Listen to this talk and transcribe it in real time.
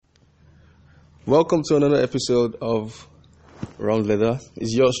Welcome to another episode of Round Leather.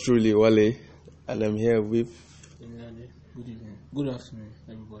 It's yours truly, Wale, and I'm here with. Good evening. Good afternoon,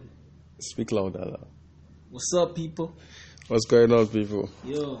 everybody. Speak louder. What's up, people? What's going on, people?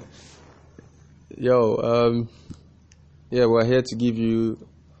 Yo. We're here to give you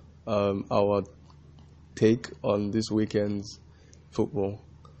our take on this weekend's football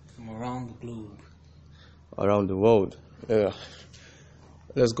From around the globe. around the world. Yeah.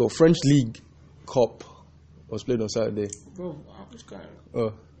 Let's go. French League Cup was played on Saturday. Bro, which guy?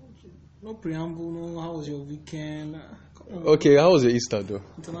 Oh. No preamble, no. How was your weekend? Come on. Okay, how was your Easter though?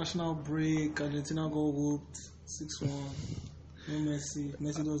 International break. Argentina got whooped 6-1. No Messi.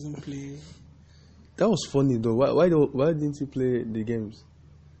 Messi doesn't play. That was funny though. Why didn't he play the games?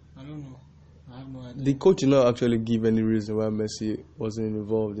 I don't know. I have no idea. The coach did not actually give any reason why Messi wasn't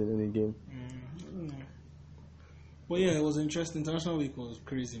involved in any game. I don't know. But yeah, it was interesting. International week was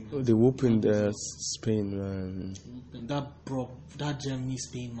crazy, man. They opened Spain, man. That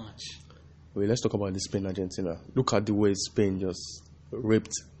Germany-Spain match. Wait, let's talk about the Spain-Argentina. Look at the way Spain just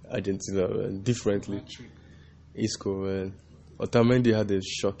raped Argentina, man, differently. Patrick. Isco, man. Otamendi had a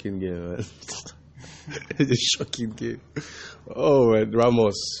shocking game, man. A shocking game. Oh, man.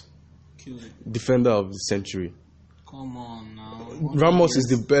 Ramos, Killed it. defender of the century. Come on now. Ramos is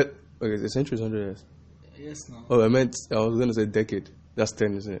the best. Okay, the century is 100 years. Yes, now. Oh, I was going to say decade. That's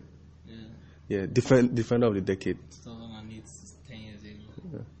 10, isn't it? Yeah. Yeah, defender of the decade. 2008 is 10 years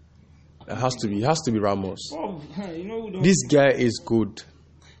ago. It has to be Ramos. Oh, you know who don't This guy is good.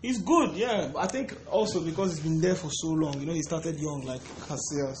 He's good, yeah. But I think also because he's been there for so long. You know, he started young, like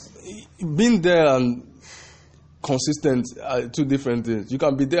Casillas. Being there and consistent are two different things. You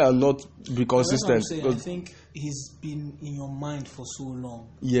can be there and not be consistent. That's what I'm saying. I think he's been in your mind for so long.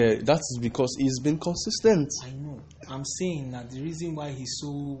 Yeah, that's because he's been consistent. I know. I'm saying that the reason why he's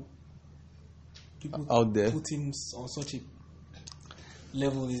so people Out there. put him on such a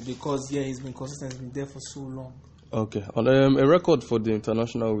level is because he's been consistent. He's been there for so long. Okay. On a record for the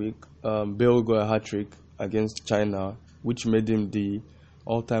international week, Bale got a hat-trick against China, which made him the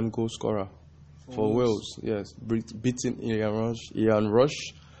all-time goal scorer for Wales. Yes, beating Ian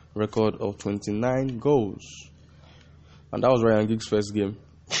Rush record of 29 goals. And that was Ryan Giggs' first game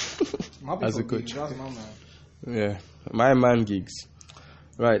as a coach. That's my man. Yeah, my man Giggs.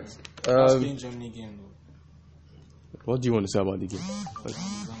 Right. That's Spain Germany game though. What do you want to say about the game? That match was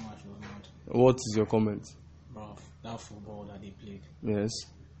mad. What is your comment? Bro, that football that they played. Yes.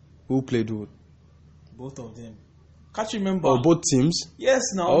 Who played who? Both of them. Can't you remember? Oh, both teams?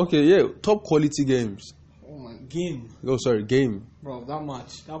 Yes, now. Okay, yeah. Top quality games. Oh my game. Oh, sorry, game. Bro, that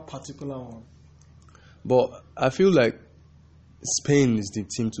match, that particular one. But I feel like Spain is the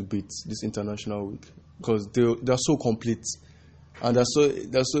team to beat this international week because they're so complete and they're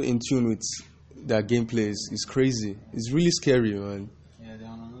so in tune with their gameplay. It's crazy. It's really scary, man. Yeah, they're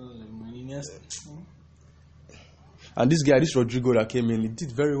on another level. Yes. And this Rodrigo that came in, he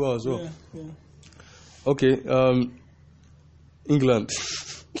did very well as well. Yeah. Okay, England.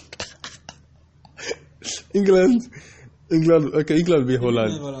 England. Okay, England beat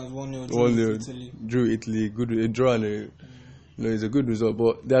Holland. 1-0. Drew Italy. Good draw and it's a good result.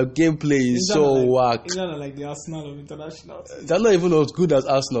 But their gameplay is so whack. England are like the Arsenal of international. They're not even as good as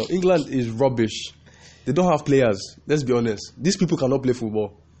Arsenal. England is rubbish. They don't have players. Let's be honest. These people cannot play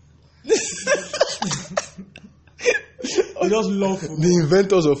football. I just love football. The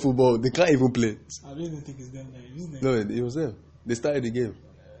inventors of football, they can't even play. I don't even think it's them. No, it was them. They started the game.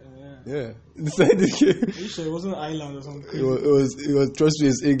 Yeah. They started the game. Are you sure it wasn't Ireland or something? It was trust me,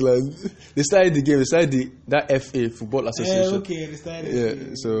 it's England. They started the game. They started that FA Football Association. Okay, they started. Yeah,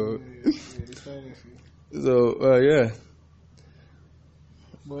 so. They started. Yeah.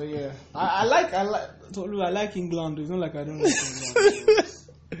 But yeah, I like England. It's not like I don't like England.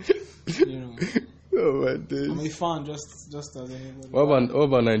 You know. Oh my days. I'm a fan, just as anybody. What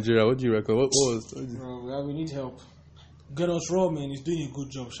about Nigeria? What do you reckon? What was? Bro, we need help. Get us raw, man. He's doing a good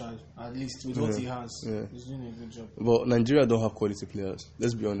job, Shad. At least with what he has. Yeah. He's doing a good job. But Nigeria don't have quality players.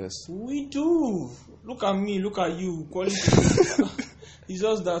 Let's be honest. We do. Look at me. Look at you. Quality. It's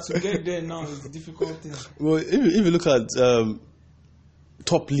just that to get there now is a difficult thing. Well, if you look at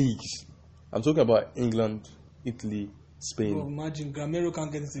top leagues, I'm talking about England, Italy, Spain. Bro, imagine Gamero can't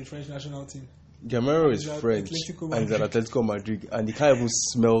get into the French national team. Gamero is French and he's at Atletico Madrid and he can't even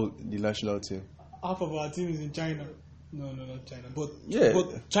smell the national team. Half of our team is in China. No, not China. But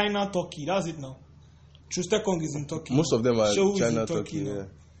China, Turkey, that's it now. Trustekong is in Turkey. Most of them are Show China, Turkey. Yeah.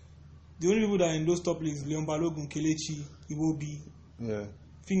 The only people that are in those top leagues, Leon Balogun, Kelechi, Iwobi. Yeah.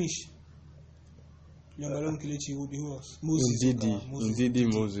 Finish. Leon Balogun, Kelechi, Iwobi, who else?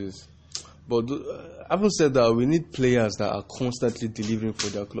 Moses. But having said that, we need players that are constantly delivering for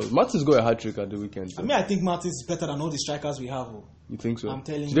their clubs. Martins got a hat-trick at the weekend. So. I think Martins is better than all the strikers we have. Oh. You think so? I'm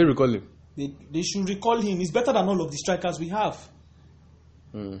telling you. Should they recall him? They should recall him. He's better than all of the strikers we have.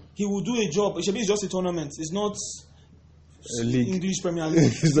 He will do a job. It should be just a tournament. It's not a league. English Premier League.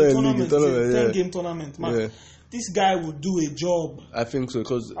 It's a tournament. It's a 10-game tournament. Man, this guy will do a job. I think so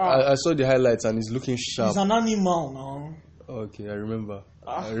because I saw the highlights and he's looking sharp. He's an animal now. Okay, I remember.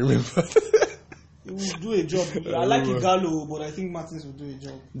 He will do a job. I like Igalo, but I think Martins will do a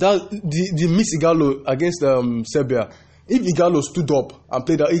job. The miss Igalo against Serbia. If Igalo stood up and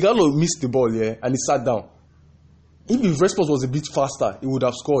played that, Igalo missed the ball, and he sat down. If his response was a bit faster, he would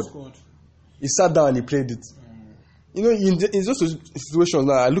have scored. He sat down and he played it. You know, in those situations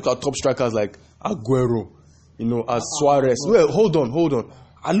now, I look at top strikers like Aguero, as Suarez. Well, hold on.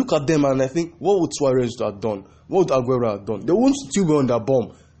 I look at them and I think, what would Suarez have done? What would Aguero have done? They won't still be on their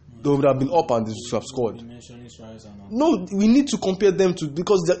bomb. They would have been up and they would have scored. No, we need to compare them to,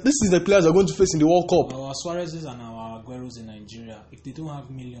 because this is the players are going to face in the World Cup. Our Suarez's and our Agueros in Nigeria, if they don't have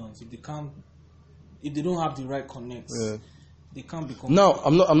millions, if they don't have the right connects, they can't become. Now,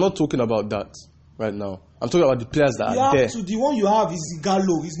 I'm not talking about that right now. I'm talking about the players that are there. The one you have is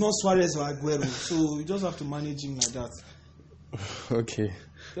Igalo. It's not Suarez or Aguero. So you just have to manage him like that. Okay.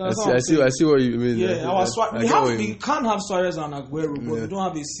 I see what you mean. Yeah, we can't have Suarez and Aguero, but we don't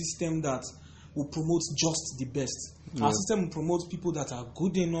have a system that will promote just the best. Our system will promote people that are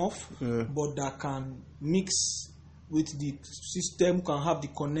good enough, but that can mix with the system, who can have the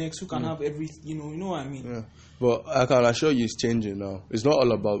connects, who can have everything. You know what I mean? Yeah. But I can assure you, it's changing now. It's not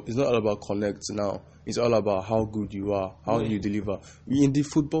all about connects now. It's all about how good you are, how you deliver. We're in the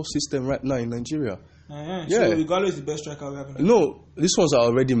football system right now in Nigeria. So Igalo is the best striker we have. No, these ones are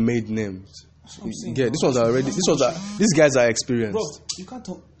already made names. These guys are experienced. Bro, you can't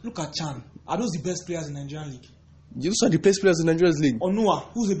look at Chan. Are those the best players in the Nigerian league? These are the best players in Nigeria's league. Onua,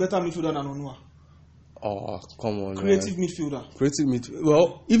 who's a better midfielder than Onua? Oh, come on. Creative midfielder.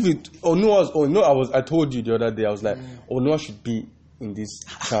 Well, I told you the other day, I was like, Onua should be in this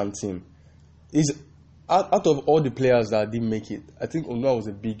Chan team. Out of all the players that didn't make it, I think Onua was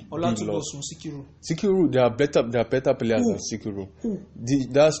a big loss. Sikiru, they are better players than Sikiru.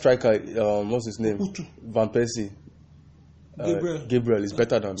 That striker, what's his name? Van Persie. Gabriel is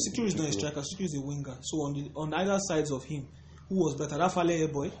better than Sikiru. Is not a striker. Sikiru is a winger. So on either sides of him, who was better? That Faleye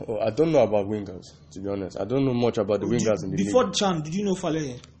boy? I don't know about wingers, to be honest. I don't know much about the wingers in the league. Before Chan, did you know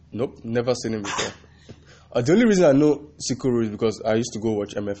Faleye? Nope, never seen him before. The only reason I know Sikuru is because I used to go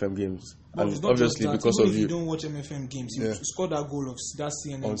watch MFM games. No, and obviously because of you. If you don't watch MFM games, you scored that goal of that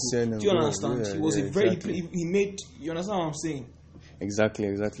CNN goal. CNN do you understand? Yeah, he was he made, you understand what I'm saying? Exactly.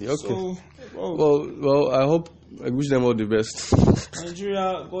 Okay. So, well, I wish them all the best.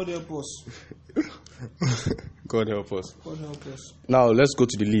 Nigeria, God help us. God help us. Now, let's go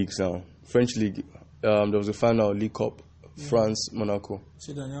to the leagues now. French League. There was a final League Cup. France, Monaco.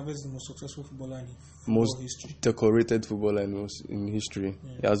 So Daniel Alves is the most successful footballer in history. Decorated footballer in history.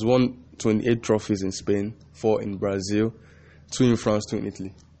 Yeah. He has won 28 trophies in Spain, 4 in Brazil, 2 in France, 2 in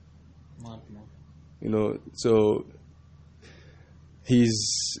Italy. Mad. So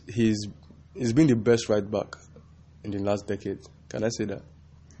he's been the best right back in the last decade. Can I say that?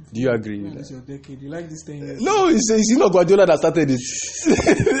 Do you agree with that? It's your decade. You like this thing? No, it's not Guardiola that started it.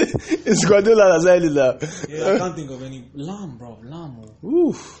 It's Guardiola that started it now. Yeah, I can't think of any. Lamb.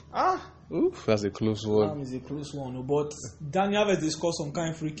 Oof, that's a close one. Lamb is a close one. But Daniel Alves, they score some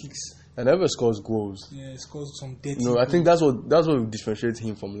kind of free kicks. And never scores goals. Yeah, he scores some dirty. No, I think that's what differentiates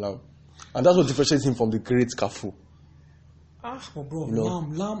him from Lamb. And that's what differentiates him from the great Cafu. But bro,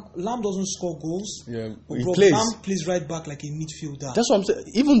 Lamb doesn't score goals. Yeah, he plays. Lamb plays right back like a midfielder. That's what I'm saying.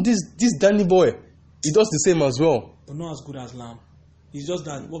 Even this Danny boy, he does the same as well. But not as good as Lamb. It's just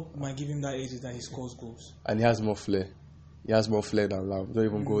that what might give him that edge is that he scores goals. And he has more flair. He has more flair than Lamb. Don't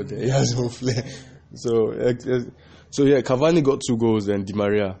even go there. He has more flair. So Cavani got 2 goals and Di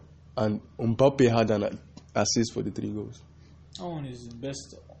Maria. And Mbappe had an assist for the 3 goals. That one is the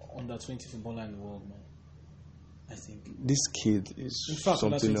best under 20 footballer in the world, man. I think this kid is in fact,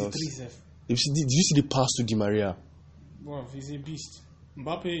 something else. Did you see the pass to Di Maria? Bro, he's a beast.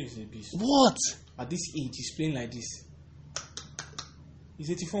 Mbappe is a beast. What? At this age, he's playing like this. He's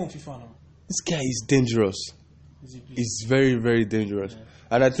 84 on FIFA now. This guy is dangerous. He's very, very dangerous. Yeah.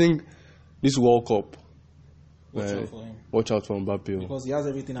 And I think this World Cup, watch out for Mbappe. Because he has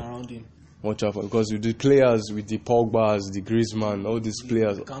everything around him. Watch out for, because with the players, with the Pogbas, the Griezmann, all these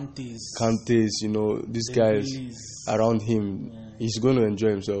players, Kantes, these guys around him, he's going to enjoy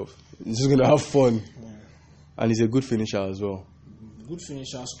himself. He's just going to have fun. Yeah. And he's a good finisher as well. Good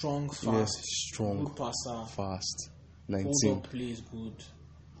finisher, strong, fast. Yes, strong. Good passer. Fast. Hold 19. up play is good.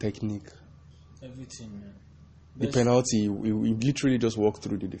 Technique. Everything, man. The penalty, we literally just walked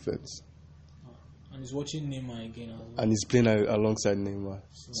through the defense. And he's watching Neymar again as well. And he's playing alongside Neymar.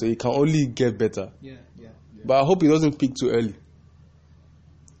 So he can only get better. Yeah. But I hope he doesn't peak too early.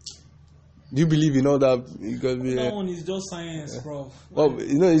 Do you believe in all that? That one is just science, bro. Well,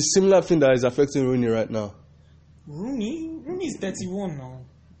 it's similar thing that is affecting Rooney right now. Rooney is 31 now.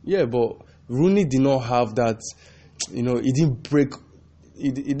 Yeah, but Rooney did not have that. He didn't break.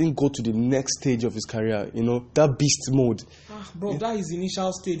 He didn't go to the next stage of his career. That beast mode. Bro, that his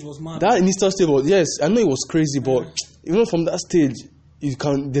initial stage was mad. That initial stage was, yes, I know it was crazy, but even from that stage,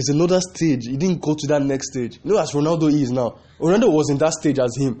 there's another stage. He didn't go to that next stage. As Ronaldo is now. Ronaldo was in that stage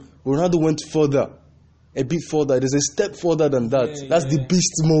as him. Ronaldo went further, a bit further. There's a step further than that. That's the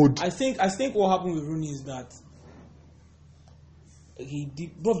beast mode. I think what happened with Rooney is that he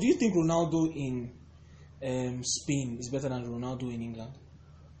did. Bro, do you think Ronaldo in Spain is better than Ronaldo in England?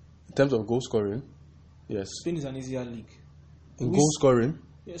 In terms of goal scoring, yes. Spain is an easier league. In goal scoring?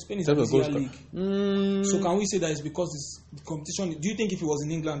 Yeah, Spain is an easier league. So can we say that it's because the competition? Do you think if he was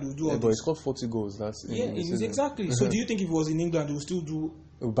in England, he would do all this? But he scored 40 goals. That's exactly. So do you think if he was in England, he would still do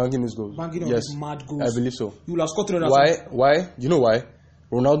banking his goals? Banking on his mad goals. I believe so. He will have scored 300. Why? You know why?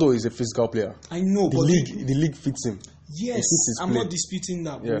 Ronaldo is a physical player. I know, the league fits him. Yes, I'm not disputing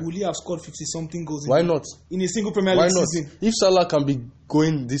that. But will he have scored 50-something goals? Why not? In a single Premier League season? If Salah can be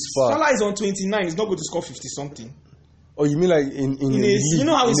going this far. Salah is on 29. He's not going to score 50-something. Oh, you mean like in the league? You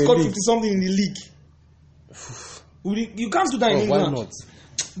know how he scored 50-something in the league? You can't do that in England. Why not?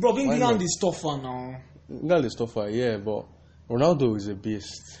 Bro, England is tougher now. England is tougher, yeah, but Ronaldo is a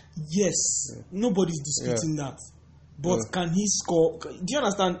beast. Yes, nobody's disputing that. But can he score? Do you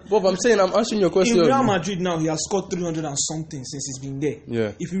understand? Bob, I'm answering your question. In Real Madrid now, he has scored 300 and something since he's been there.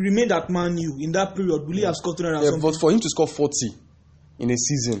 Yeah. If he remained at Man U in that period, will he have scored 300 and something? But for him to score 40 in a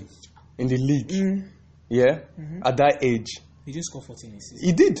season, in the league, at that age. He didn't score 40 in a season.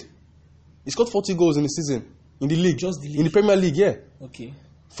 He did. He scored 40 goals in the season. In the league. Just the league? In the Premier League, yeah. Okay.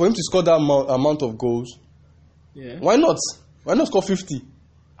 For him to score that amount of goals, why not? Why not score 50?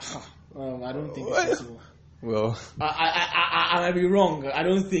 I don't think it's possible. Well, I might be wrong. I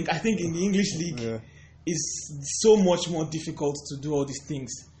think in the English league, it's so much more difficult to do all these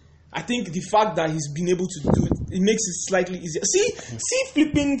things. I think the fact that he's been able to do it, it makes it slightly easier. See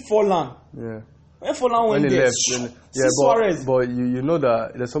flipping Forlan. Yeah. When Forlan went there, Suarez. But you know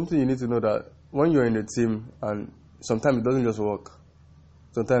that there's something you need to know, that when you're in a team and sometimes it doesn't just work.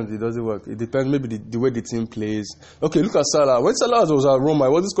 Sometimes it doesn't work. It depends maybe the way the team plays. Okay, look at Salah. When Salah was at Roma,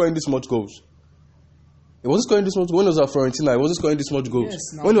 he wasn't scoring this much goals. He wasn't scoring this much. When he was at Fiorentina, he wasn't scoring this much goals.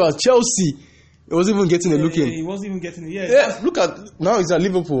 Yes, when he was at Chelsea, he wasn't even getting a look in. He wasn't even getting it. Yeah, look at now he's at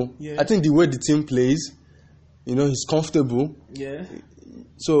Liverpool. Yeah. I think the way the team plays, he's comfortable. Yeah.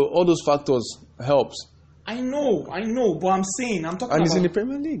 So all those factors helps. I know, but I'm talking about. And he's in the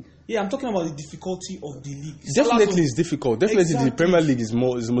Premier League. Yeah, I'm talking about the difficulty of the league. Definitely it's difficult. Definitely the Premier League is the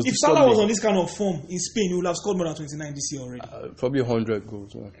most difficult. If Salah was on this kind of form in Spain, he would have scored more than 29 this year already. Probably 100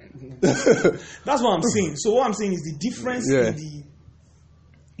 goals. That's what I'm saying. So what I'm saying is the difference in the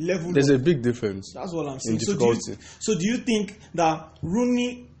level. There's a big difference. That's what I'm saying. So do you think that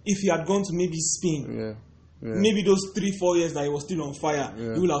Rooney, if he had gone to maybe Spain, maybe those 3-4 years that he was still on fire,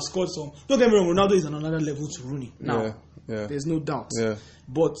 he would have scored some? Don't get me wrong, Ronaldo is on another level to Rooney now. There's no doubt.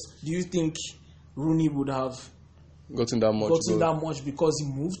 But do you think Rooney would have gotten that much because he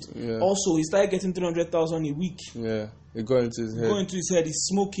moved? Also, he started getting 300,000 a week. Yeah, it got into his head. He's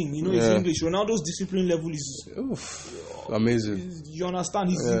smoking. He's English. Ronaldo's discipline level is amazing. You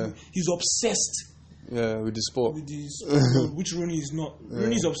understand? He's obsessed. Yeah, with the sport. Which Rooney is not.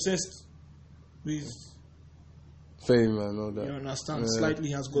 Rooney's obsessed with fame and all that. You understand?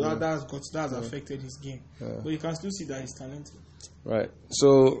 Slightly has got that's affected his game, but you can still see that he's talented. Right.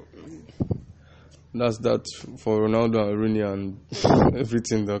 So that's that for Ronaldo and Rooney and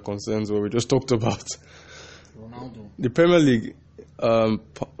everything that concerns what we just talked about. Ronaldo. The Premier League,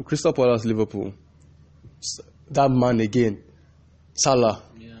 Crystal Palace, Liverpool. That man again, Salah,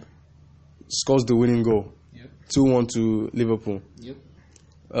 scores the winning goal. 2-1 to Liverpool.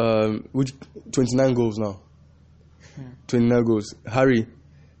 Which 29 goals now. 29 goals. Harry,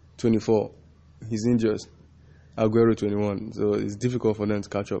 24. He's injured. Aguero, 21. So it's difficult for them to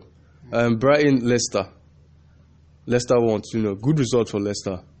catch up. Brighton, Leicester. Leicester won. Good result for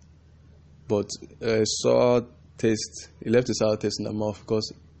Leicester. But sour taste. He left a sour taste in the mouth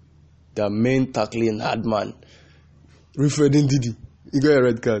because their main tackling hard man, Wilfred Ndidi, he got a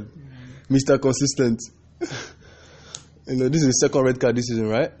red card. Mr. Consistent. This is the second red card this season,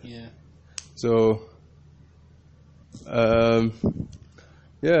 right? Yeah. So,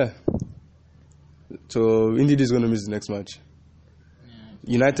 yeah. So Indeed is going to miss the next match.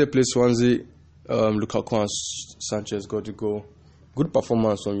 Yeah. United plays Swansea. Lukaku and Sanchez got to go. Good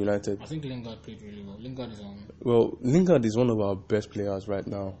performance from United. I think Lingard played really well. Lingard is one of our best players right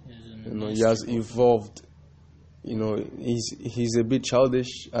now. He has evolved. He's a bit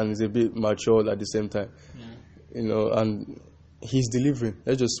childish and he's a bit mature at the same time. Yeah. And he's delivering.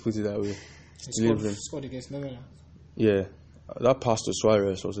 Let's just put it that way. He scored against Netherlands. Yeah. That pass to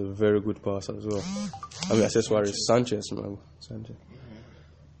Suarez was a very good pass as well. I said Suarez. Sanchez, man. Sanchez.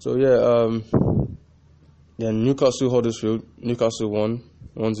 So, then Newcastle, Huddersfield. Newcastle won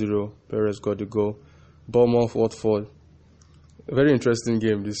 1-0. Perez got the goal. Bournemouth, Watford. Very interesting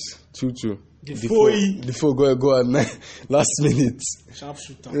game, this 2-2. Defoe got a goal at last minute.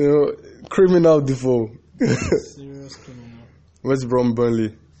 Sharpshooter. Criminal Defoe. Serious criminal. West Brom,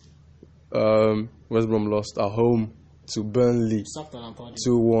 Burnley. West Brom lost at home to Burnley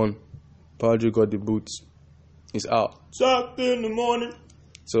 2-1. Padre got the boot. He's out. Saturday in the morning.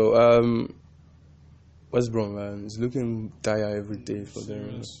 So West Brom, man, is looking dire every day for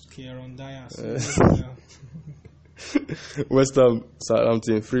them. Kieran Dyer. West Ham,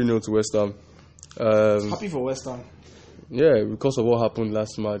 Southampton, 3-0 to West Ham. Happy for West Ham. Yeah, because of what happened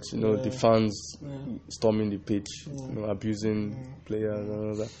last match, the fans storming the pitch, abusing players and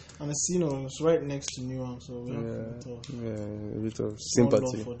all that. And it's right next to Newham, so we have a bit of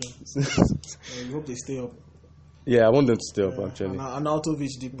sympathy. For them. We hope they stay up. Yeah, I want them to stay up actually. And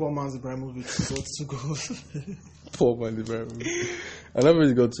Arnautovic, the poor man's Ibrahimovic, got 2 goals. Poor man Ibrahimovic.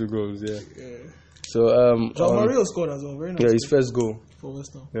 Arnautovic got 2 goals, yeah. So João Mario scored as well, very nice. Yeah, his first goal. For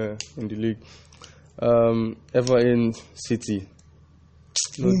West Ham. Yeah, in the league. Everton City.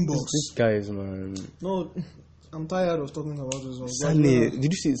 These guys, man. No, I'm tired of talking about this one. Sané,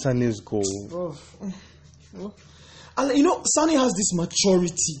 did you see Sané's goal? Sané has this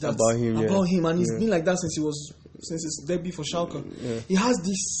maturity about him, and he's been like that since his debut for Schalke. Yeah. He has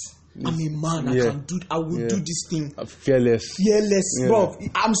this. I'm a man. I will do this thing. Fearless, bro.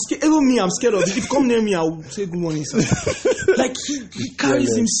 I'm scared. Even me, I'm scared of it. If you come near me, I will say good morning, sir. Like he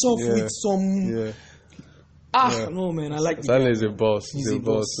carries himself with some. No, man. I like. Sané is a boss. He's a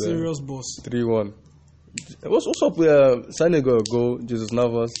boss. Serious boss. 3-1. What's up with Sané got a goal? Jesus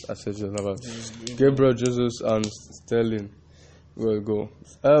Navas. I said Jesus Navas. Gabriel Jesus and Sterling will go.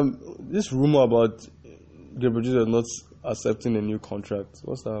 This rumor about Gabriel Jesus not accepting a new contract.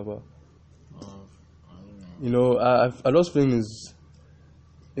 What's that about? I don't know. I just think is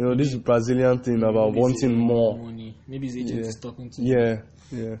this Brazilian thing about wanting more money. Maybe his agent is talking to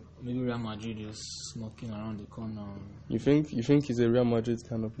him. Maybe Real Madrid is smoking around the corner. You think he's a Real Madrid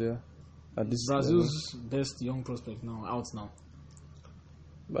kind of player? Brazil's best young prospect out now.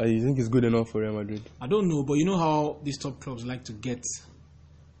 But you think he's good enough for Real Madrid? I don't know, but you know how these top clubs like to get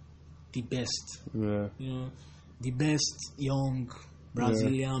the best. Yeah. The best young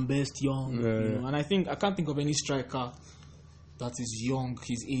Brazilian, best young. And I can't think of any striker that is young,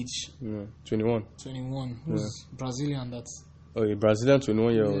 his age. 21. 21. Who's Brazilian that's... Oh, a Brazilian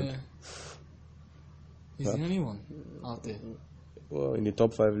 21-year-old. Yeah. He's the only one out there. Well, in the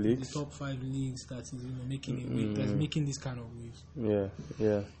top 5 leagues. The top 5 leagues that is making it wave, that's making this kind of waves.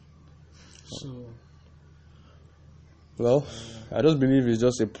 Yeah. So. Well, I just believe it's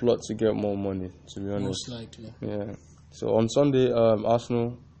just a plot to get more money, to be honest. Most likely. Yeah. So on Sunday,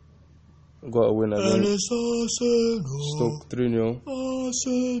 Arsenal got a win against Stoke 3-0.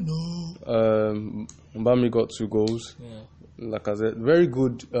 Mbami got 2 goals. Yeah. Like I said, very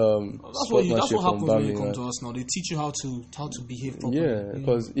good that's what happens when you come to Arsenal. They teach you how to behave properly. Yeah,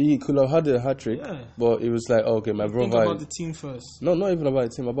 because he could have had a hat-trick, but it was like, okay, my brother... Think about the team first. No, not even about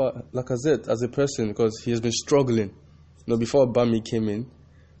the team, about Lacazette as a person, because he has been struggling. Before Bami came in,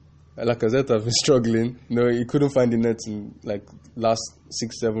 Lacazette has been struggling. He couldn't find the net in like last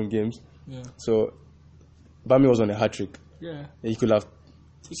 6-7 games. Yeah. So Bami was on a hat trick. Yeah. He could have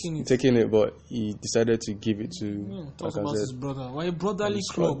taken it, but he decided to give it to talk about his brother. Why a brotherly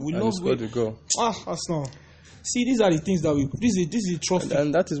club? We love it. Go. Arsenal. See, these are the things that we. This is a trophy,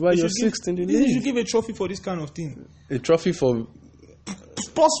 and that is why you're 6th in the league. You should give a trophy for this kind of thing. A trophy for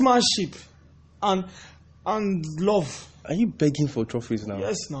sportsmanship and love. Are you begging for trophies now?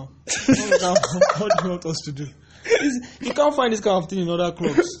 Yes, now. What do you want us to do? You can't find this kind of thing in other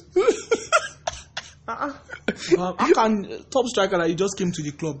clubs. How can top striker that you just came to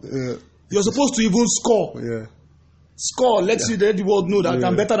the club? Yeah. You're supposed to even score. Yeah. Score. Let the world know that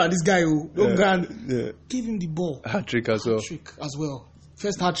I'm better than this guy. Give him the ball. Hat trick as well.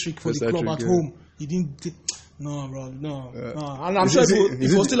 First hat trick for the club at home. He didn't. No, bro, no. And I'm sure if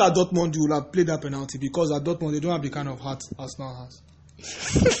it was still at Dortmund, you would have played that penalty because at Dortmund they don't have the kind of heart Arsenal has.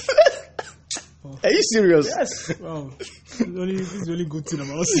 Are you serious? Yes. Wow. This is the only good thing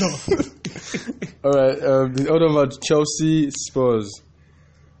about Arsenal. All right. The other match, Chelsea Spurs.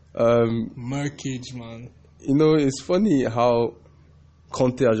 Markage, man. You know, it's funny how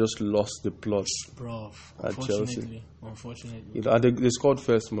Conte has just lost the plot, bro. At Chelsea. Unfortunately. You know, they scored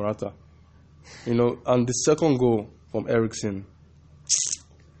first, Morata. You know, and the second goal from Eriksen.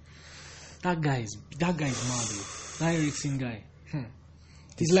 That guy is mad, though. That Eriksen guy.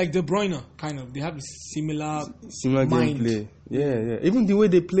 He's like De Bruyne, kind of. They have a similar mind. Gameplay. Yeah. Even the way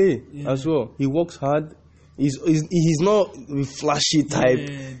they play as well. He works hard. He's not a flashy type.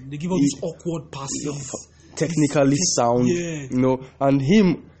 Yeah, they give all these awkward passes. Technically sound, you know. And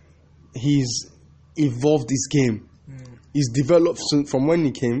he's evolved his game. He's developed from when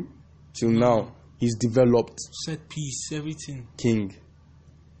he came till now. He's developed set piece, everything. King,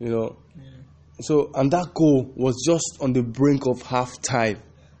 you know. Yeah. So, and that goal was just on the brink of half time.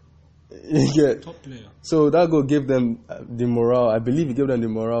 Yeah. Top player. So that goal gave them the morale. I believe it gave them the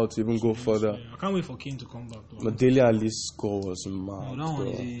morale to even go further. I can't wait for Kane to come back. But Dele Alli's score was mad. No,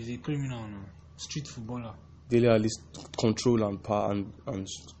 that one is a criminal now. Street footballer. Dele Alli's control and power and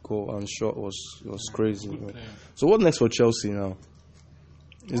score and shot was crazy. So what next for Chelsea now?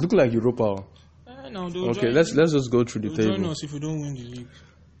 It's looking like Europa. No, okay, let's just go through the table. Join us if we don't win the league.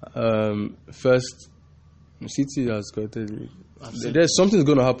 First, City has got the league. There's something's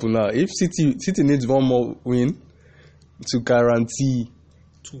going to happen now. If City needs one more win to guarantee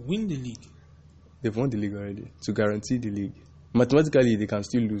to win the league, they've won the league already. To guarantee the league, mathematically they can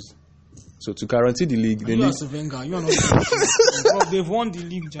still lose. So to guarantee the league, they need. You are not. They've won the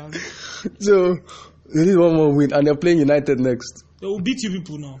league, Jerry. So they need one more win, and they're playing United next. They will beat you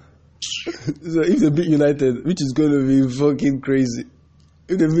people now. So if they beat United, which is going to be fucking crazy,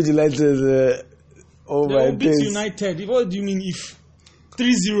 if they beat United, they will beat United. What do you mean if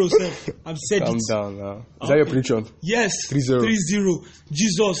 3-0? Sir, I've said Calm it. down now. Is that your prediction? Yes. 3-0.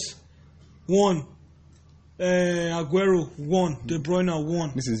 Jesus won. Aguero won. De Bruyne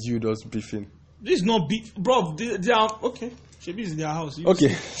won. This is you just beefing. This is not beef, bro. They are okay. Shebi is their house.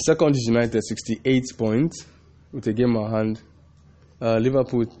 Okay, second is United, 68 points with a game at hand.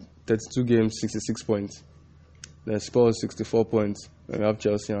 Liverpool, 32 games, 66 points. Then Spurs, 64 points. And we have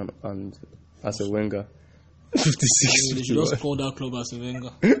Chelsea and Arsene Wenger, 56. They should just call that club Arsene Wenger.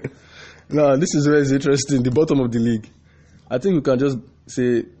 No, this is where it's interesting. The bottom of the league. I think we can just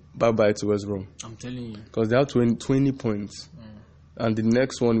say bye-bye to West Brom. I'm telling you. Because they have 20 points. And the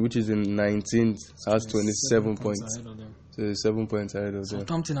next one, which is in 19th, has 27 points. Ahead of them. So 7 points ahead of them.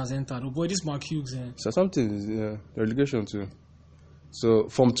 Southampton has entered. Oh boy, this Mark Hughes. Southampton is relegation too. So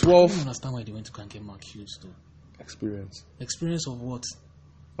from 12. I don't understand why they went to go and get Mark Hughes though. Experience. Experience of what?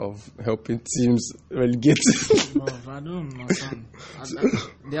 Of helping teams relegate. Bro, I don't understand.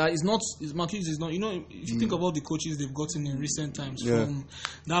 Mark Hughes is not. You know, if you think about the coaches they've gotten in recent times, from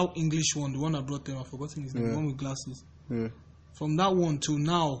that English one, the one that brought them, I've forgotten his name, the one with glasses. Yeah. From that one to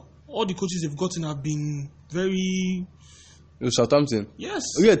now, all the coaches they've gotten have been very. Southampton. Yes.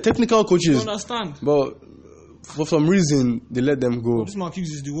 Yeah, technical coaches. I understand. But for some reason, they let them go. But this Mark Hughes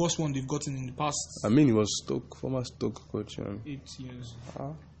is the worst one they've gotten in the past. I mean, he was former Stoke coach. 8 years.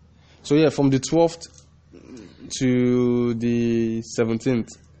 So yeah, from the 12th to the 17th,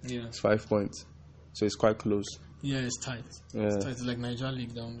 it's 5 points. So it's quite close. Yeah, it's tight. Yeah. It's tight. It's like Nigeria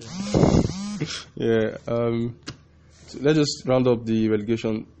League down there. Yeah. So let's just round up the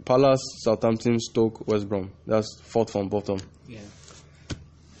relegation. Palace, Southampton, Stoke, West Brom. That's fourth from bottom. Yeah.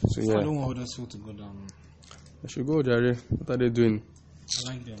 So yeah. I don't want Huddersfield to go down. They should go, Jerry. What are they doing? I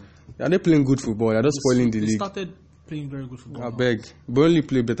like them. Are they playing good football? They're just spoiling the league. They started playing very good football. I beg. Burnley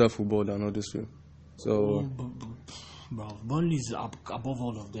play better football than Huddersfield. So. Bro, Burnley is above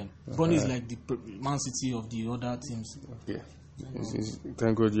all of them. Burnley is like the Man City of the other teams. Okay.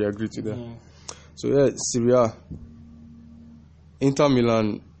 Thank God you agree to that. Yeah. So yeah, Syria. Inter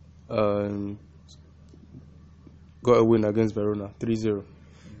Milan got a win against Verona, 3-0.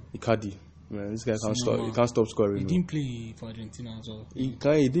 Icardi, man, this guy can't stop. He can't stop scoring. He didn't play for Argentina as well. He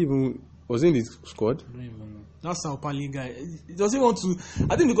didn't even. Was he in the squad? I don't even know. That Sao Paulo guy. He doesn't want to.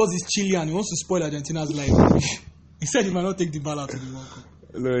 I think because he's Chilean, he wants to spoil Argentina's life. He said he might not take the ball out of the World Cup.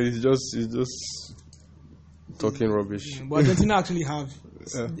 No, he's just talking rubbish. Yeah, but Argentina actually have.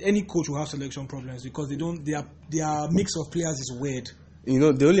 Any coach will have selection problems because they don't. Their mix of players is weird. You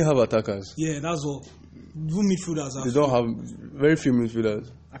know, they only have attackers. Yeah, that's all. Even midfielders. They don't have very few midfielders.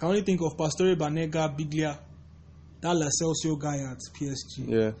 I can only think of Pastore, Banega, Biglia, that La Celso guy at PSG.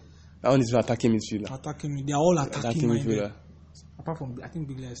 Yeah. That one is attacking midfielder. They are all attacking midfielder. Apart from, I think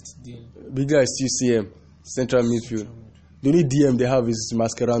Biglia is still DM. Biglia is still CM, central midfield. The only DM they have is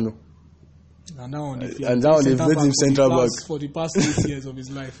Mascherano. And that one, they've made him central back for the past 8 years of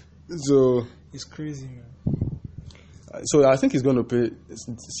his life. So it's crazy, man. So I think he's going to pay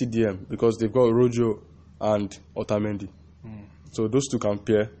CDM because they've got Rojo and Otamendi. So those two can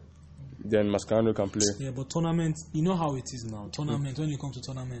pair. Then Mascherano can play. Yeah, but tournament, you know how it is now. Tournament, when you come to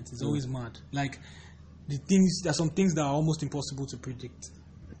tournament, it's always mad. Like there's some things that are almost impossible to predict.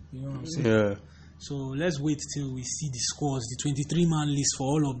 You know what I'm saying? Yeah. So let's wait till we see the scores, the 23-man list for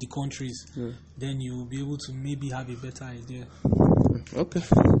all of the countries. Yeah. Then you'll be able to maybe have a better idea. Okay.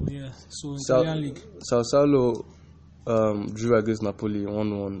 Yeah. So Italian league. Sao Paulo drew against Napoli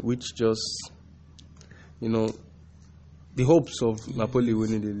 1-1, which just, the hopes of Napoli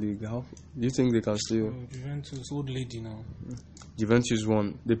winning the league. How do you think they can still? Juventus, old lady now. Juventus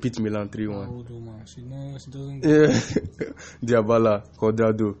won. They beat Milan 3-1. Old woman. She doesn't. Yeah. Diabala,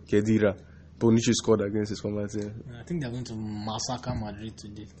 Cuadrado, Khedira. Bonucci scored against his former team. I think they're going to massacre Madrid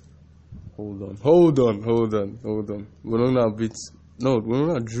today. Hold on.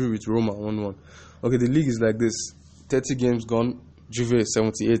 Verona drew with Roma 1-1. Okay, the league is like this: 30 games gone. Juve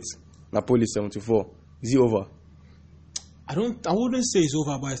 78, Napoli 74. Is it over? I wouldn't say it's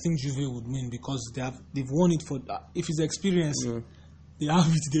over, but I think Juve would win because they've won it for. If it's experience, they have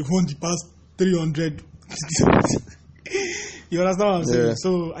it. They've won the past 300. You understand what I'm saying? Yeah.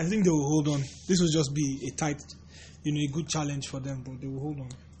 So I think they will hold on. This will just be a tight, a good challenge for them, but they will hold on.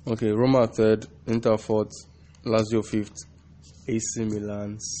 Okay, Roma 3rd, Inter 4th, Lazio 5th, AC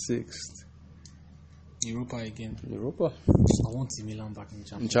Milan 6th. Europa again. Europa. I want Milan back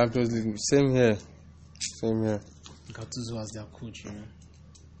in Champions League. Same here. Gattuso as their coach,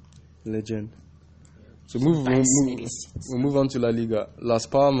 Legend. So we'll move on to La Liga. Las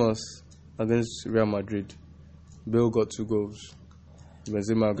Palmas against Real Madrid. Bale got 2 goals.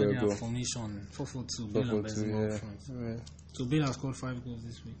 Benzema got a goal. Formation 4-4-2. Bale and Benzema up front. Yeah. So Bale has scored 5 goals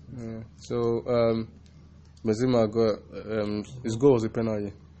this week. Yeah. So Benzema got his goal was a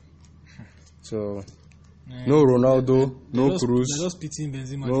penalty. So no Ronaldo, no Cruz, they're just pitying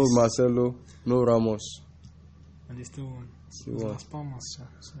Benzema. No Marcelo, no Ramos. And they still won. Las Palmas.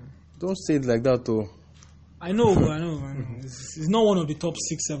 So. Don't say it like that, though. I know. It's not one of the top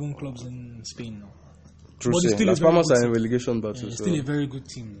 6-7 clubs in Spain now. True. Las Palmas are in relegation battle. It's still a very good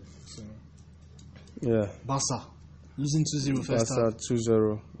team. So. Yeah. Barca losing 2-0 first half. Barca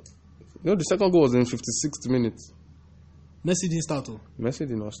 2-0. The second goal was in 56th minute. Messi didn't start. Messi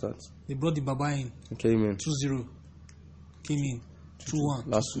did not start. They brought the Baba in. He came in. 2-0. Came in. 2-1.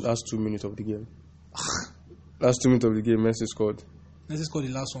 Last 2 minutes of the game. Last 2 minutes of the game, Messi scored. Messi scored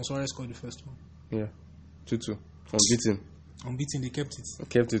the last one. Suarez scored the first one. Yeah. 2-2. Unbeaten, they kept it.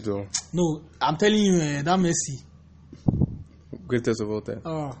 Kept it though. No, I'm telling you, that Messi. Greatest of all time.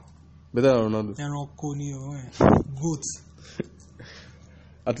 Better than Ronaldo. Goat.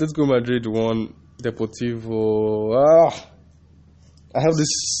 Atletico Madrid won Deportivo. I have this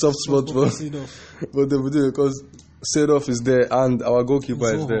soft spot for Deportivo because Seedorf is there and our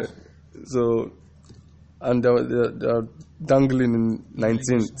goalkeeper is there. So, and they're dangling in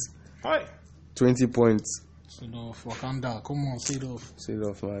 19th. 20 points. Seedorf, Wakanda, come on,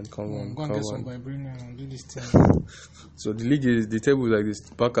 Seedorf, man, come on. Go and get some vibranium and do this thing. So the table is like this.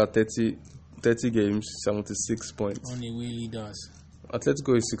 Barca 30 games, 76 points. On the way leaders.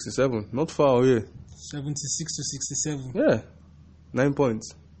 Atletico is 67, not far away. 76 to 67. Yeah, 9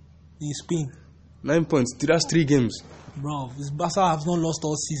 points. In Spain. 9 points. That's 3 games. Bro, this Barca have not lost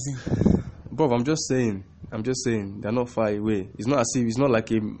all season. Bro, I'm just saying, they're not far away. It's not as if it's not like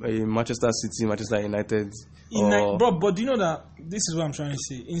a Manchester City, Manchester United. Bro, but do you know that this is what I'm trying to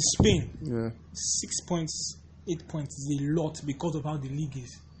say? In Spain, 6 points, 8 points is a lot because of how the league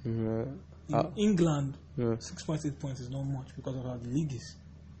is. Yeah. In England, 6 points, 8 points is not much because of how the league is.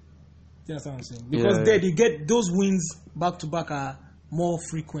 You understand what I'm saying? Because there they get those wins back to back are more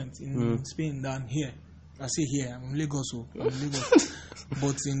frequent in Spain than here. I say here, I'm in Lagos,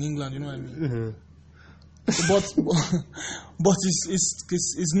 but in England, you know what I mean. But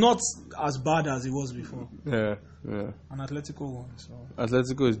it's not as bad as it was before. Yeah. And Atletico won. So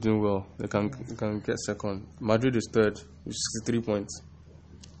Atletico is doing well. They can get second. Madrid is third with 63 points.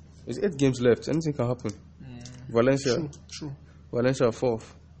 There's 8 games left. Anything can happen. Valencia. True. Valencia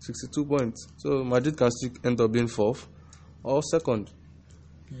fourth, 62 points. So Madrid can still end up being fourth or second.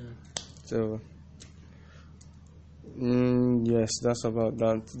 Yeah. So yes, that's about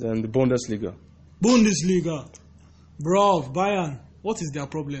that. Then the Bundesliga. Bro, Bayern. What is their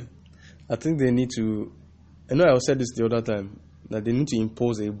problem? I think they need to. I know I said this the other time. that they need to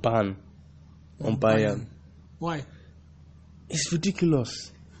impose a ban on Bayern. Why? It's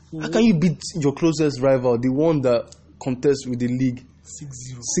ridiculous. How can you beat your closest rival, the one that contests with the league,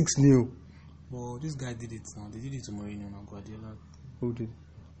 6-0? 6-0? Well, this guy did it now. They did it to Mourinho and Guardiola. Who did?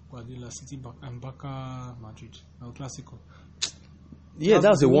 Guardiola, City, and Barca, Madrid. El Clasico. Yeah,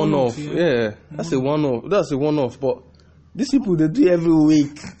 that's a one-off. Yeah, that's a one-off. That's a one-off. But these people, they do every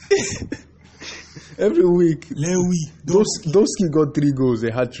week. Every week. Doski got 3 goals,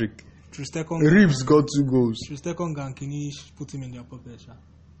 a hat-trick. Reeves got 2 goals. Tristekon Gankini put him in their pocket.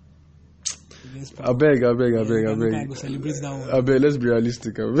 I beg. I beg, let's be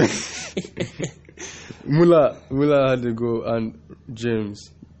realistic. I beg. Muller had to go, and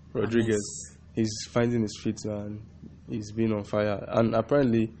James Rodriguez, he's finding his feet and he's been on fire. And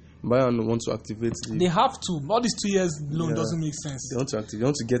apparently, Bayern wants to activate They have to. All these 2 years loan doesn't make sense. They want to activate. They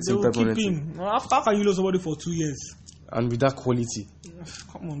want to get some type of him. How can you lose somebody for 2 years? And with that quality.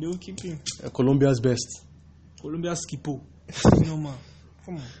 Come on, they will keep him. Colombia's best. Colombia's Skipo. No man.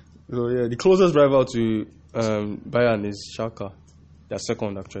 Come on. So yeah, the closest rival to Bayern is Schalke. They're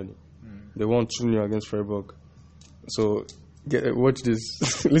second actually. They won 2-0 against Freiburg. So watch this.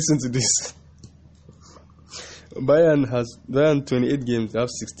 Listen to this. Bayern 28 games. They have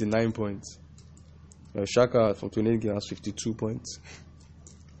 69 points. Schalke from 28 games has 52 points.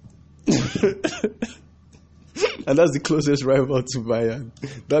 And that's the closest rival to Bayern.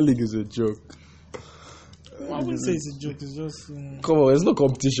 That league is a joke. I wouldn't say it's a joke. It's just come on, there's no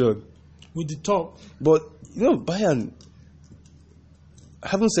competition with the top. But Bayern.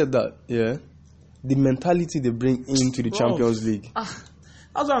 Having said that, yeah, the mentality they bring into the Champions League.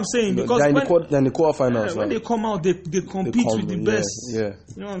 That's what I'm saying. Because they're in the quarterfinals. When they come out, they compete with the best. Yeah.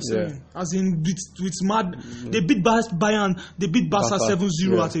 You know what I'm saying? As in with mad, they beat Bayern. They beat Barca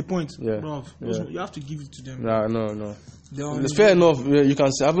 7-0 at a point. Yeah. Bro, you have to give it to them. No. It's fair enough. You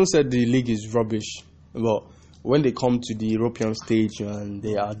can say, I haven't said the league is rubbish, but when they come to the European stage and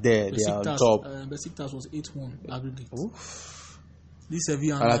they are there, they are on top. Besiktas was 8-1 aggregate. This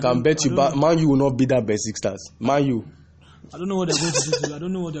Sevilla, and I can bet you, Man U will not beat that Besiktas. Man U. I don't know what they're going to do. I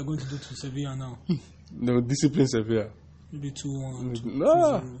don't know what they're going to do to Sevilla now. No, discipline Sevilla. Maybe 2-1.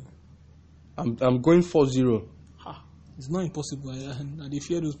 No. I'm going 4-0. It's not impossible. They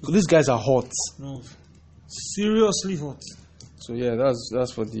fear those people. So these guys are hot. No. Seriously hot. So yeah,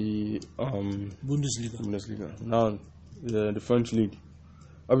 that's for the Bundesliga. Now the French league.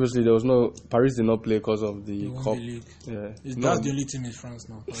 Obviously, there was no Paris did not play because of the cup. The league. Yeah, that's the only team in France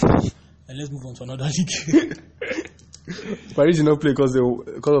now. And let's move on to another league. Paris did not play because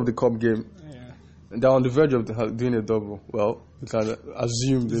of the cup game. Yeah. And they're on the verge of doing a double. Well, you can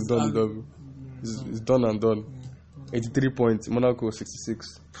assume they've done the double. It's done and done. 83 points. Monaco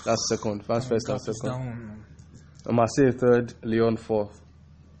 66. That's second. France first and second. Marseille third. Lyon fourth.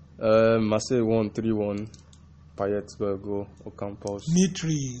 Marseille won 3-1. Payet got a goal. Ocampos.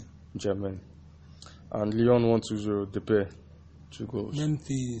 Mitri. German. And Lyon won 2-0. Depay 2 goals.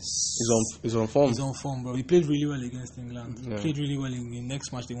 Memphis. He's on form. He's on form, bro. He played really well against England. Yeah. Played really well in the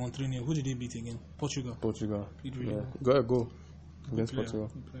next match. They won 3-0. Who did they beat again? Portugal. Played really well. Got a goal against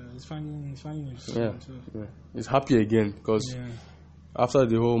Portugal. He's finding his yeah. He's happy again because after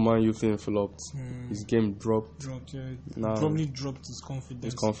the whole Man U thing flopped, his game dropped. Now probably dropped his confidence.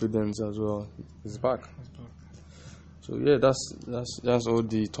 His confidence as well. He's back. So yeah, that's all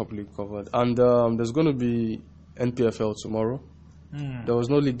the top league covered. And there's going to be NPFL tomorrow. There was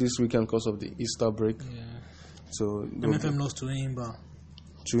no league this weekend because of the Easter break. Yeah. So MFM lost to Imba.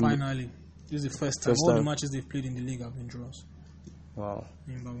 Finally, this is the first time. All the matches they've played in the league have been draws. Wow.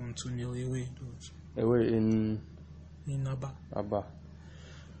 Imba won 2-0 away. Away in Abba.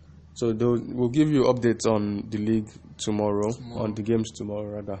 So we'll give you updates on the league tomorrow. On the games tomorrow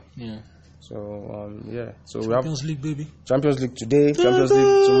rather. Yeah. So So Champions League, baby. Champions League today. Champions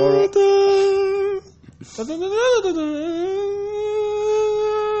League tomorrow.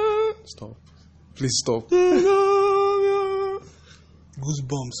 Stop. Please stop.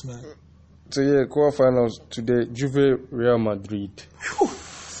 Goosebumps, man. So quarterfinals today. Juve, Real Madrid.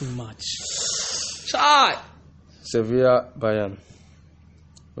 It's a match. Chai. Sevilla, Bayern.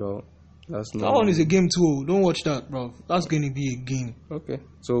 Well, that's not. That one is a game too. Don't watch that, bro. That's going to be a game. Okay.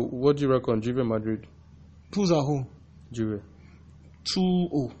 So what do you reckon? Juve, Madrid. Who's at home? Juve.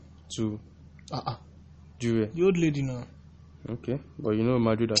 2-0. 2. Juve. The old lady now. Okay. But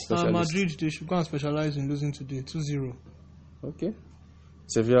Madrid are specialists. Madrid, they should go and specialize in losing today. 2-0. Okay.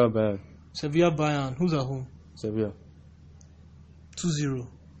 Sevilla, Bayern. Sevilla, Bayern. Who's at home? Sevilla. 2-0.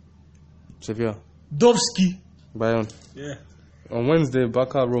 Sevilla. Dovski. Bayern. Yeah. On Wednesday,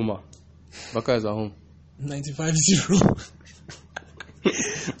 Barca, Roma. Barca is at home. 95-0.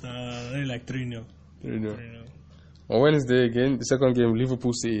 Only like 3-0. 3-0. On Wednesday again, the second game,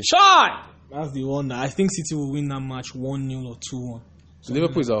 Liverpool City. Shot! That's the one. I think City will win that match 1-0 or 2-1.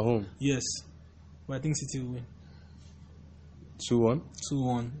 Liverpool is at home. Yes. But I think City will win. 2-1?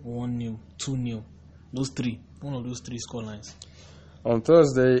 2-1, 1-0, 2-0. Those three. One of those three score lines. On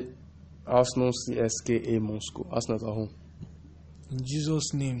Thursday, Arsenal CSKA Moscow. Arsenal at home. In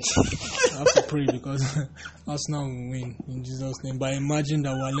Jesus' name. I have to pray because Arsenal will win. In Jesus' name. But imagine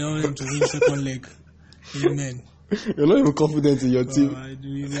that we're allowing them to win second leg. Amen. You're not even confident in your team.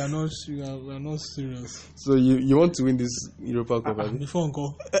 We are not serious. So you want to win this Europa Cup? Before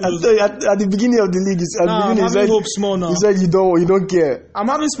Uncle. At the beginning of the league, I'm having hope small now. You said you don't care. I'm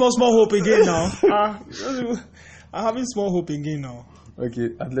having small hope again now. I'm having small hope again now. Okay,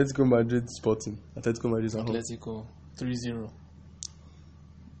 Atletico Madrid Sporting. Atletico Madrid at home. Atletico 3-0.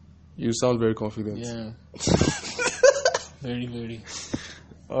 You sound very confident. Yeah. Very, very.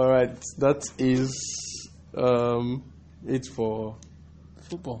 All right, that is it for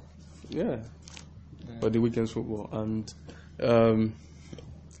football. Yeah, for the weekend's football. And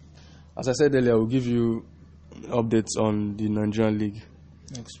as I said earlier, we'll give you updates on the Nigerian League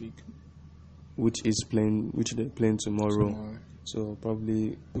next week, which they're playing tomorrow. So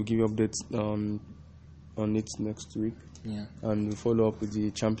probably we'll give you updates on it next week. Yeah, and we'll follow up with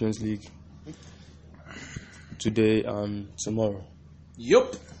the Champions League today and tomorrow.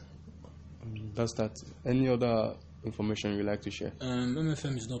 Yup. That's that. Any other information you'd like to share?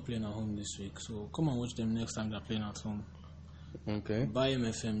 MFM is not playing at home this week, so come and watch them next time they're playing at home. Okay. Buy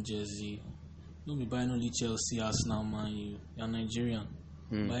MFM jersey. Don't be buying only Chelsea, Arsenal, Man U. You're Nigerian.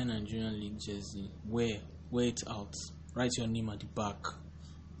 Buy Nigerian League jersey. Wear it out. Write your name at the back.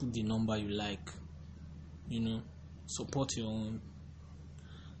 Put the number you like. Support your own.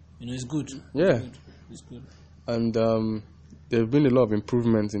 It's good. Yeah. It's good. And there have been a lot of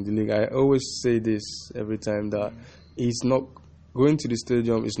improvements in the league. I always say this every time that it's not going to the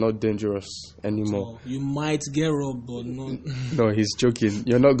stadium is not dangerous anymore. So you might get robbed, but not. No, he's joking.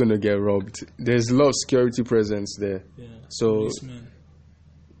 You're not going to get robbed. There's a lot of security presence there. Yeah. So policemen.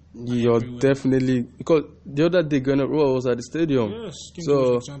 You're definitely, because the other day Ghana was at the stadium. Yes,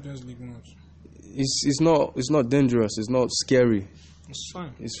 so Champions League match. It's not dangerous. It's not scary. It's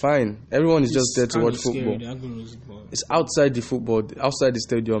fine. It's fine. Everyone is just there to watch football. It's outside the football, outside the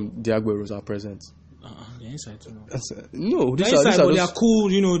stadium. The Agueros are present. The inside too. No, these are cool.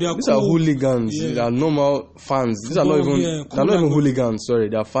 These are hooligans. Yeah. They are normal fans. These are not even. They're not even hooligans. Sorry,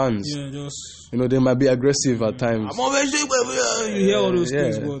 they are fans. Yeah, just. They might be aggressive at times. You hear all those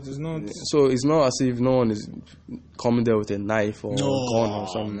things, but it's not. So it's not as if no one is coming there with a knife or a gun or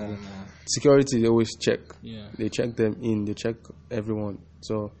something. No. Security, they always check. Yeah. They check them in. They check everyone.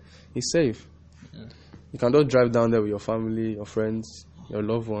 So it's safe. Yeah. You can just drive down there with your family, your friends, your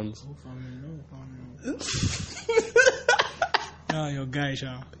loved ones. No family. Your guy,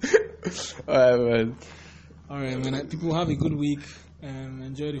 Sha. Alright, man. People have a good week.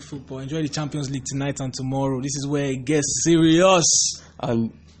 Enjoy the football. Enjoy the Champions League tonight and tomorrow. This is where it gets serious.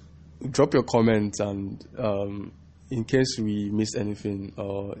 And drop your comments, and in case we missed anything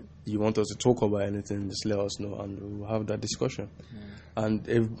or you want us to talk about anything, just let us know and we'll have that discussion. Yeah. And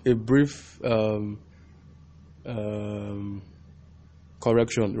a brief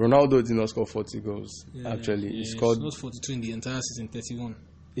correction: Ronaldo did not score 40 goals. Actually, he scored 42 in the entire season. 31.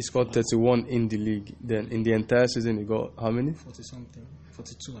 He scored 31 in the league. Then in the entire season, he got how many? 40 something.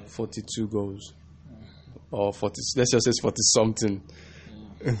 42. 42 goals. Or 40. Let's just say 40 something.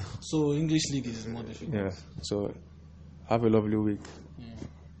 Yeah. So English league is more difficult. Yeah. So have a lovely week. Yeah.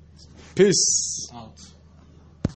 Peace Out.